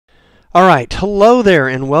Alright, hello there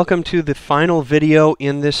and welcome to the final video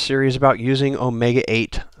in this series about using Omega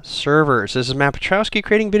 8 servers. This is Matt Petrowski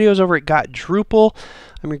creating videos over at Got Drupal.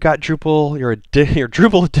 I'm your Got Drupal, your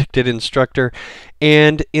Drupal addicted instructor.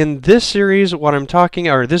 And in this series,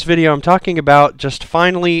 this video, I'm talking about just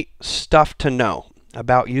finally stuff to know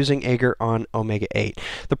about using Aegir on Omega 8.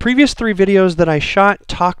 The previous three videos that I shot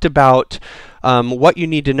talked about what you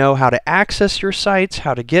need to know, how to access your sites,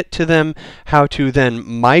 how to get to them, how to then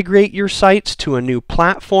migrate your sites to a new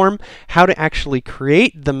platform, how to actually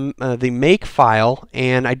create the make file,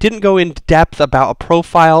 and I didn't go into depth about a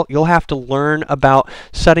profile. You'll have to learn about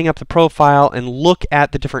setting up the profile and look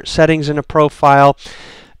at the different settings in a profile.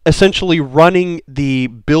 Essentially running the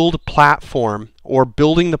build platform or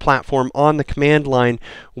building the platform on the command line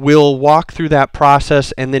will walk through that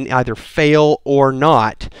process and then either fail or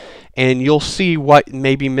not, and you'll see what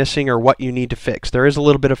may be missing or what you need to fix. There is a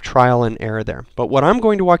little bit of trial and error there. But what I'm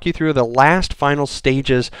going to walk you through are the last final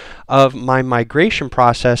stages of my migration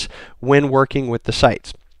process when working with the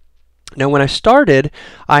sites. Now when I started,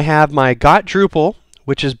 I have my Got Drupal,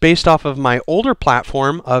 which is based off of my older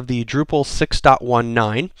platform of the Drupal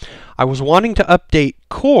 6.19. I was wanting to update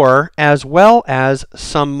core as well as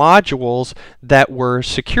some modules that were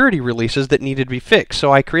security releases that needed to be fixed.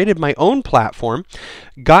 So I created my own platform.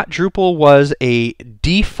 Got Drupal was a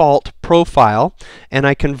default profile, and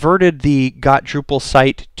I converted the Got Drupal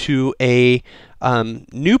site to a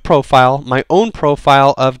new profile, my own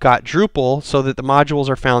profile of Got Drupal, so that the modules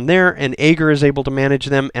are found there and Aegir is able to manage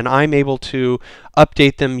them and I'm able to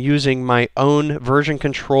update them using my own version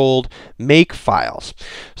controlled make files.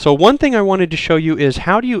 So one thing I wanted to show you is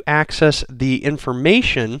how do you access the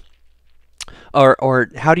information or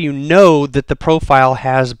how do you know that the profile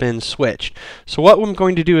has been switched? So what I'm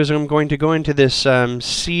going to do is I'm going to go into this I'm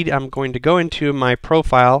going to go into my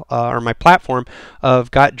profile or my platform of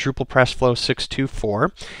Got Drupal Pressflow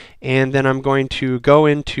 624, and then I'm going to go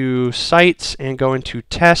into sites and go into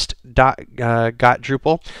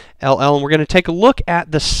test.gotDrupal LL, and we're going to take a look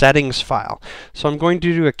at the settings file. So I'm going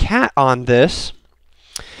to do a cat on this,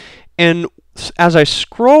 and as I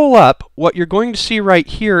scroll up, what you're going to see right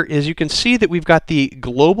here is you can see that we've got the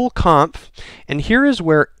global conf, and here is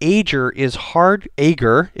where Aegir is hard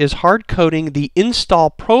coding the install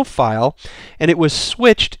profile, and it was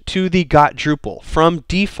switched to the Got Drupal from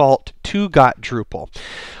default to Got Drupal.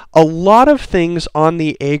 A lot of things on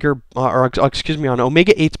the Aegir, on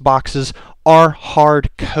Omega 8's boxes are hard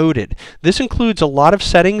coded. This includes a lot of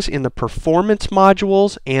settings in the performance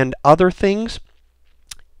modules and other things.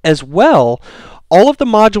 As well, all of the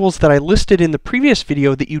modules that I listed in the previous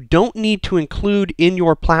video that you don't need to include in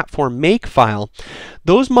your platform make file,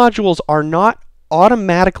 those modules are not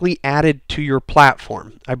automatically added to your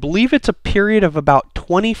platform. I believe it's a period of about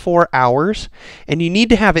 24 hours, and you need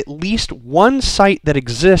to have at least one site that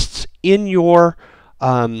exists in your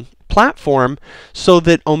platform so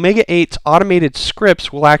that Omega 8's automated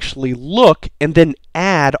scripts will actually look and then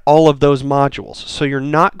add all of those modules. So you're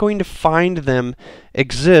not going to find them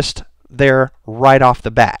exist there right off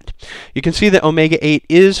the bat. You can see that Omega 8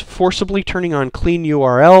 is forcibly turning on clean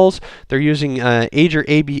URLs. They're using Aegir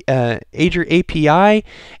API,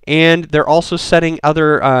 and they're also setting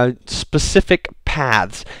other specific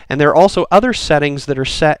paths. And there are also other settings that are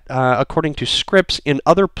set according to scripts in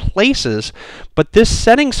other places, but this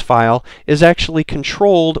settings file is actually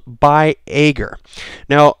controlled by Aegir.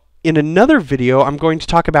 Now, in another video, I'm going to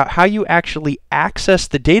talk about how you actually access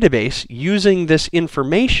the database using this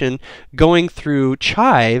information going through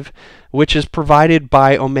Chive, which is provided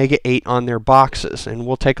by Omega 8 on their boxes. And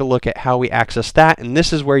we'll take a look at how we access that. And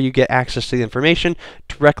this is where you get access to the information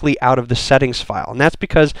directly out of the settings file. And that's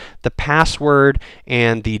because the password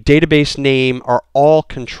and the database name are all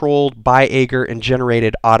controlled by Aegir and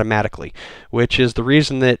generated automatically, which is the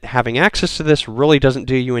reason that having access to this really doesn't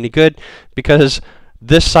do you any good, because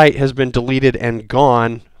this site has been deleted and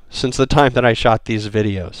gone since the time that I shot these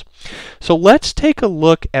videos. So let's take a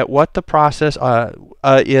look at what the process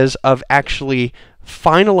is of actually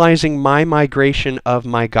finalizing my migration of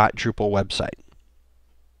my Got Drupal website.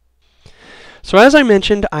 So as I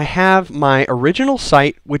mentioned, I have my original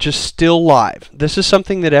site, which is still live. This is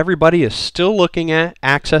something that everybody is still looking at,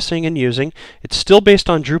 accessing, and using. It's still based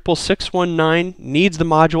on Drupal 6.19, needs the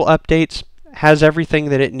module updates, has everything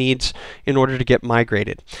that it needs in order to get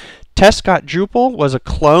migrated. Test.Drupal was a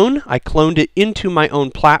clone. I cloned it into my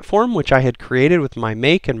own platform, which I had created with my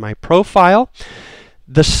make and my profile.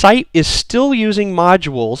 The site is still using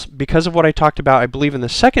modules because of what I talked about, I believe, in the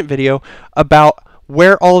second video about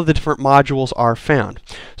where all of the different modules are found.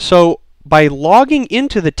 So by logging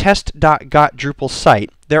into the test.gotDrupal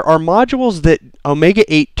site, there are modules that Omega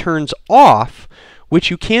 8 turns off, which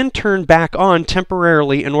you can turn back on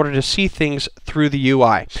temporarily in order to see things through the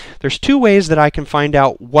UI. There's two ways that I can find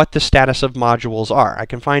out what the status of modules are. I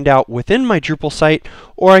can find out within my Drupal site,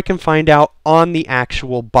 or I can find out on the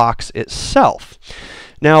actual box itself.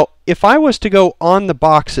 Now, if I was to go on the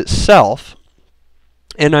box itself,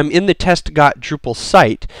 and I'm in the test.drupal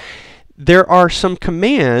site, there are some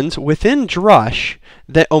commands within Drush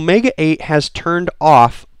that Omega 8 has turned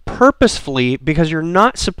off purposefully, because you're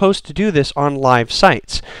not supposed to do this on live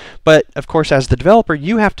sites. But of course, as the developer,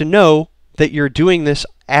 you have to know that you're doing this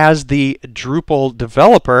as the Drupal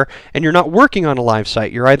developer, and you're not working on a live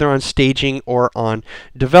site. You're either on staging or on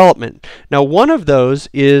development. Now, one of those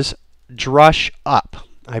is Drush up.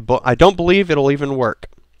 I don't believe it'll even work.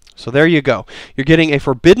 So there you go. You're getting a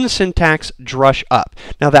forbidden syntax Drush up.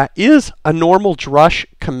 Now, that is a normal Drush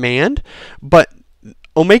command, but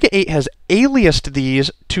Omega 8 has aliased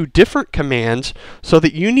these to different commands so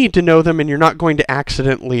that you need to know them and you're not going to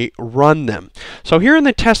accidentally run them. So here in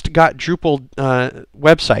the test.drupal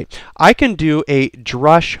website, I can do a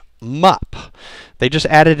drush mup. They just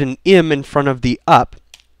added an im in front of the up.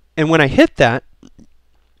 And when I hit that,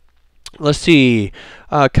 let's see,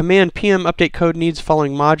 command PM update code needs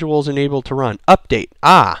following modules enabled to run. Update.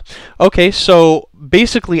 Okay, so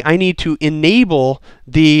basically I need to enable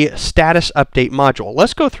the status update module.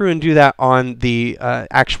 Let's go through and do that on the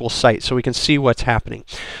actual site so we can see what's happening.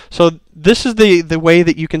 So this is the way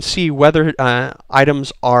that you can see whether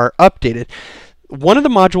items are updated. One of the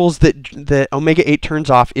modules that Omega 8 turns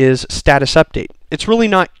off is status update. It's really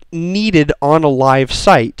not needed on a live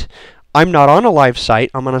site. I'm not on a live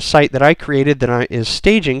site. I'm on a site that I created that is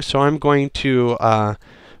staging, so I'm going to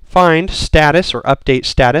find status or update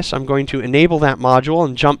status. I'm going to enable that module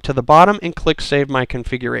and jump to the bottom and click Save My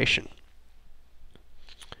Configuration.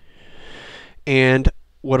 And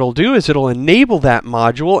what it'll do is it'll enable that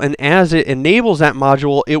module, and as it enables that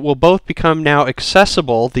module, it will both become now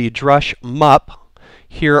accessible, the drush mup,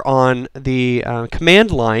 here on the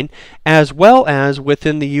command line, as well as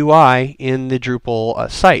within the UI in the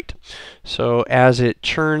Drupal site. So as it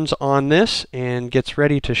churns on this and gets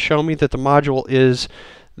ready to show me that the module is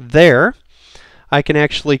there, I can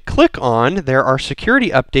actually click on, there are security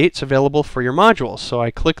updates available for your modules. So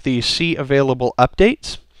I click the See Available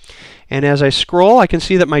Updates. And as I scroll, I can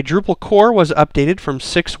see that my Drupal core was updated from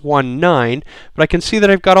 6.1.9, but I can see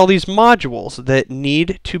that I've got all these modules that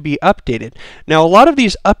need to be updated. Now, a lot of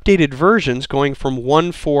these updated versions, going from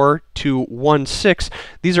 1.4 to 1.6,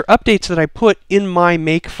 these are updates that I put in my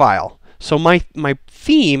make file. So my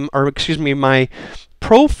theme, or excuse me, my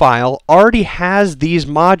profile already has these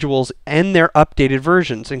modules and their updated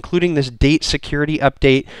versions, including this date security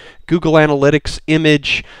update, Google Analytics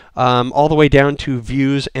image, all the way down to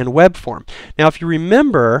views and web form. Now, if you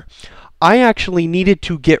remember, I actually needed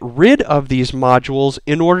to get rid of these modules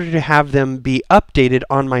in order to have them be updated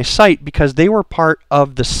on my site because they were part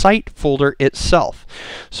of the site folder itself.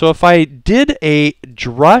 So if I did a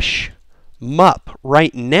drush mup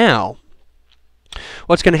right now,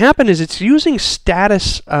 what's going to happen is it's using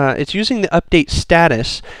status, it's using the update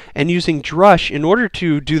status and using drush in order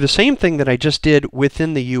to do the same thing that I just did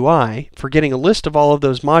within the UI for getting a list of all of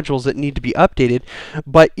those modules that need to be updated,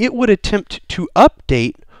 but it would attempt to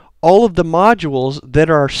update all of the modules that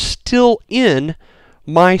are still in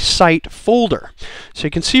my site folder. So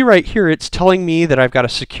you can see right here it's telling me that I've got a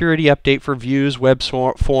security update for views, web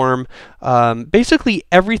form, basically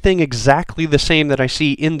everything exactly the same that I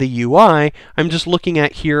see in the UI. I'm just looking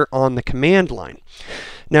at here on the command line.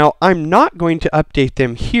 Now, I'm not going to update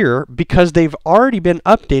them here because they've already been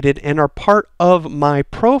updated and are part of my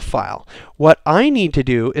profile. What I need to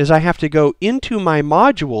do is I have to go into my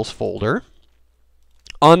modules folder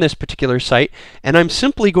on this particular site, and I'm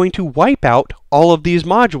simply going to wipe out all of these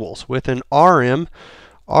modules with an rm,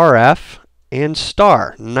 rf, and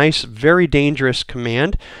star. Nice, very dangerous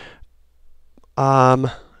command.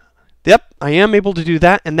 Yep, I am able to do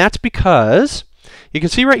that, and that's because you can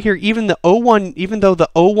see right here, even though the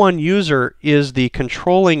O1 user is the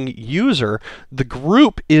controlling user, the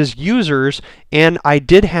group is users, and I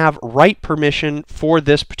did have write permission for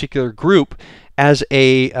this particular group as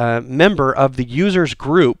a member of the users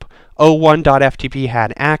group. O1.ftp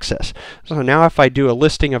had access. So now if I do a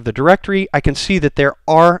listing of the directory, I can see that there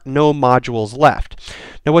are no modules left.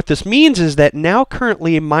 Now what this means is that now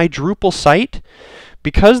currently my Drupal site,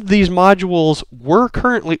 because these modules were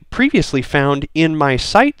previously found in my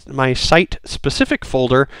site specific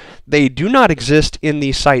folder, they do not exist in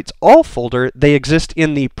the sites all folder. They exist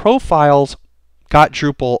in the profiles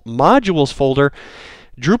 .drupal modules folder.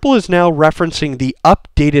 Drupal is now referencing the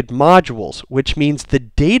updated modules, which means the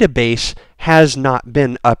database has not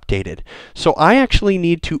been updated. So I actually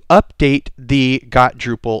need to update the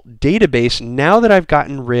Drupal database now that I've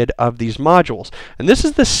gotten rid of these modules. And this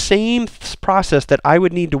is the same process that I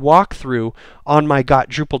would need to walk through on my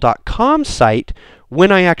gotdrupal.com site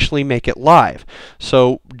when I actually make it live.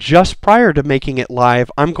 So just prior to making it live,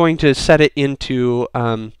 I'm going to set it into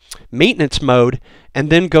maintenance mode and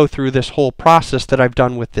then go through this whole process that I've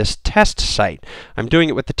done with this test site. I'm doing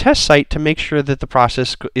it with the test site to make sure that the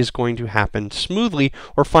process is going to happen smoothly,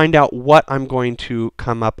 or find out what I'm going to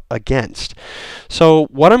come up against. So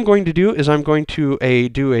what I'm going to do is I'm going to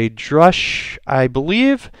do a drush, I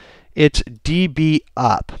believe it's db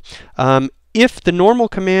up. If the normal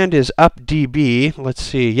command is updb, let's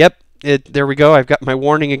see, yep, there we go, I've got my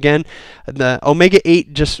warning again. The Omega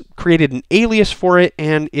 8 just created an alias for it,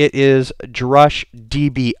 and it is drush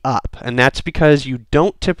db up. And that's because you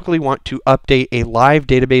don't typically want to update a live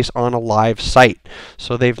database on a live site.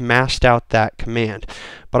 So they've masked out that command.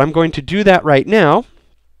 But I'm going to do that right now.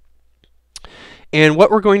 And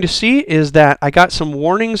what we're going to see is that I got some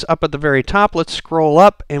warnings up at the very top. Let's scroll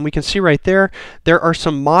up, and we can see right there, there are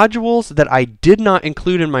some modules that I did not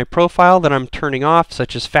include in my profile that I'm turning off,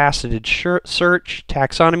 such as faceted search,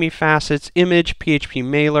 taxonomy facets, image, PHP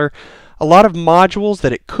mailer, a lot of modules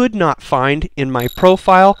that it could not find in my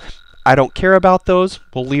profile. I don't care about those.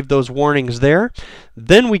 We'll leave those warnings there.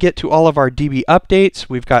 Then we get to all of our DB updates.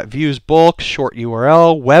 We've got views bulk, short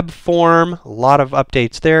URL, web form, a lot of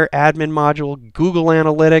updates there, admin module, Google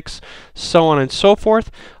Analytics, so on and so forth.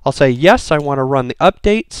 I'll say yes, I want to run the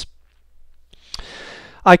updates.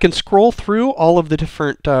 I can scroll through all of the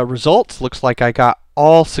different results. Looks like I got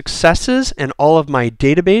all successes and all of my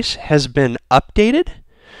database has been updated.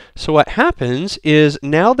 So what happens is,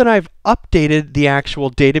 now that I've updated the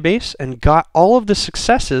actual database and got all of the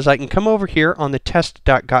successes, I can come over here on the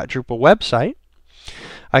test.gotdrupal website.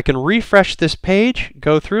 I can refresh this page,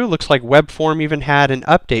 go through. Looks like web form even had an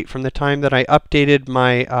update from the time that I updated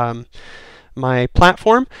my my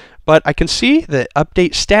platform. But I can see that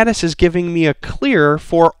update status is giving me a clear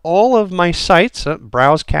for all of my sites.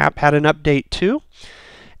 Browse Cap had an update too.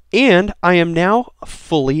 And I am now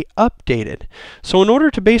fully updated. So in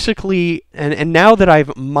order to basically, and now that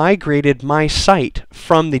I've migrated my site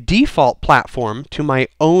from the default platform to my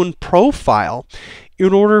own profile,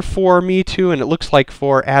 in order for me to, and it looks like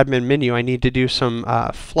for admin menu, I need to do some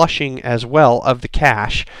flushing as well of the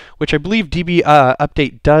cache, which I believe DB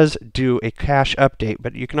update does do a cache update,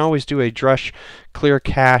 but you can always do a drush clear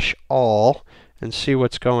cache all and see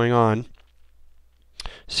what's going on.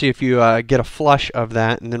 See if you get a flush of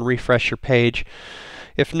that and then refresh your page.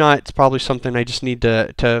 If not, it's probably something I just need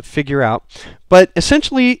to figure out. But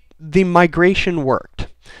essentially, the migration worked.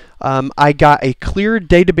 I got a clear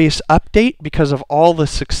database update because of all the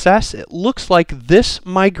success. It looks like this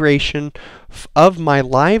migration of my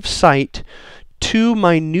live site to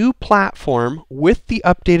my new platform with the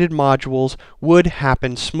updated modules would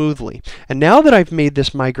happen smoothly. And now that I've made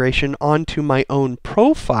this migration onto my own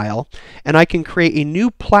profile, and I can create a new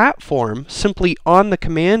platform simply on the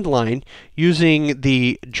command line using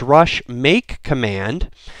the drush make command,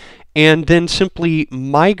 and then simply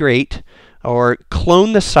migrate or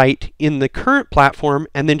clone the site in the current platform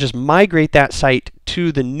and then just migrate that site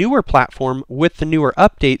to the newer platform with the newer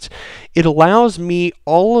updates, it allows me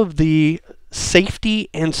all of the safety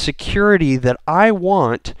and security that I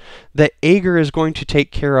want that Aegir is going to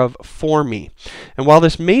take care of for me. And while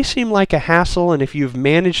this may seem like a hassle, and if you've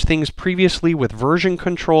managed things previously with version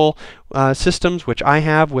control systems, which I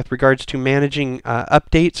have with regards to managing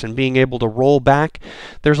updates and being able to roll back,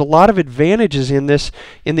 there's a lot of advantages in this,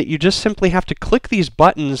 in that you just simply have to click these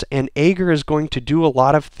buttons and Aegir is going to do a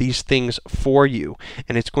lot of these things for you.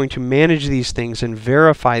 And it's going to manage these things and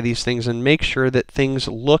verify these things and make sure that things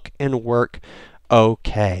look and work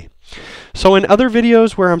okay. So in other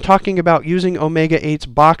videos where I'm talking about using Omega 8's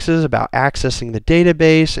boxes, about accessing the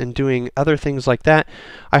database and doing other things like that,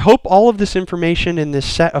 I hope all of this information in this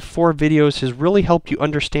set of 4 videos has really helped you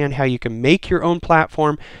understand how you can make your own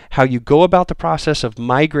platform, how you go about the process of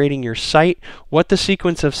migrating your site, what the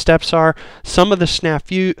sequence of steps are, some of the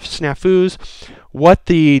snafus, what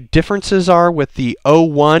the differences are with the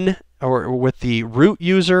O1 or with the root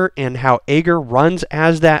user, and how Aegir runs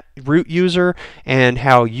as that root user, and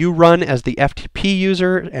how you run as the FTP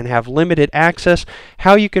user and have limited access,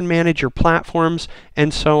 how you can manage your platforms,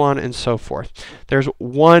 and so on and so forth. There's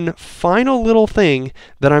one final little thing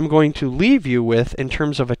that I'm going to leave you with in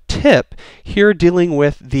terms of a tip here dealing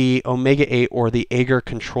with the Omega 8 or the Aegir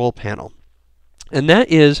control panel. And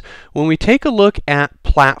that is when we take a look at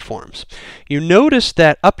platforms. You notice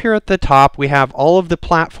that up here at the top we have all of the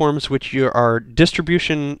platforms which are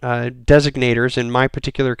distribution designators in my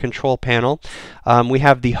particular control panel. We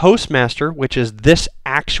have the host master, which is this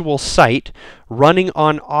actual site running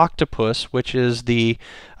on Octopus, which is the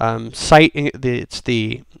site, it's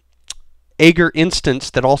the Aegir instance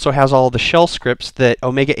that also has all the shell scripts that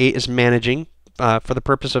Omega 8 is managing for the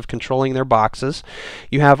purpose of controlling their boxes.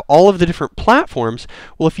 You have all of the different platforms.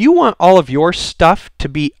 Well, if you want all of your stuff to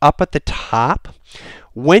be up at the top,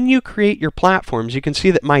 when you create your platforms, you can see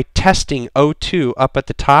that my testing 02 up at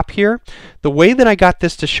the top here, the way that I got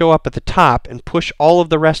this to show up at the top and push all of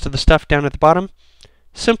the rest of the stuff down at the bottom,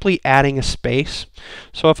 simply adding a space.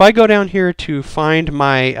 So if I go down here to find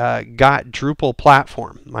my Got Drupal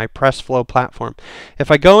platform, my PressFlow platform,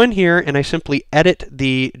 if I go in here and I simply edit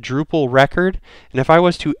the Drupal record, and if I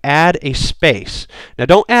was to add a space, now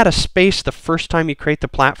don't add a space the first time you create the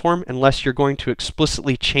platform unless you're going to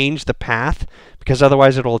explicitly change the path, because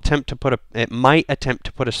otherwise it might attempt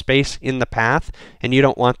to put a space in the path, and you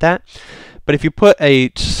don't want that. But if you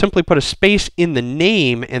simply put a space in the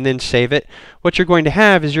name and then save it, what you're going to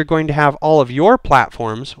have is you're going to have all of your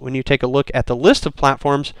platforms, when you take a look at the list of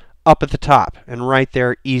platforms, up at the top and right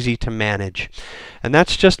there, easy to manage. And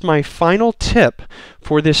that's just my final tip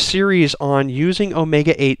for this series on using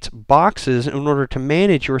Omega 8's boxes in order to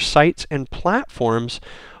manage your sites and platforms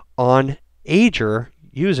on Aegir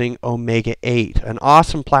using Omega 8, an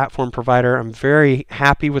awesome platform provider. I'm very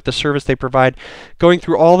happy with the service they provide. Going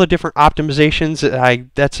through all the different optimizations,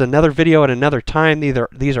 that's another video at another time.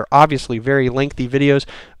 These are obviously very lengthy videos,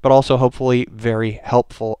 but also hopefully very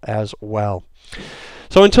helpful as well.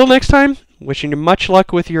 So until next time, wishing you much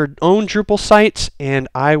luck with your own Drupal sites, and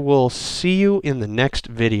I will see you in the next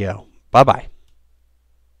video. Bye-bye.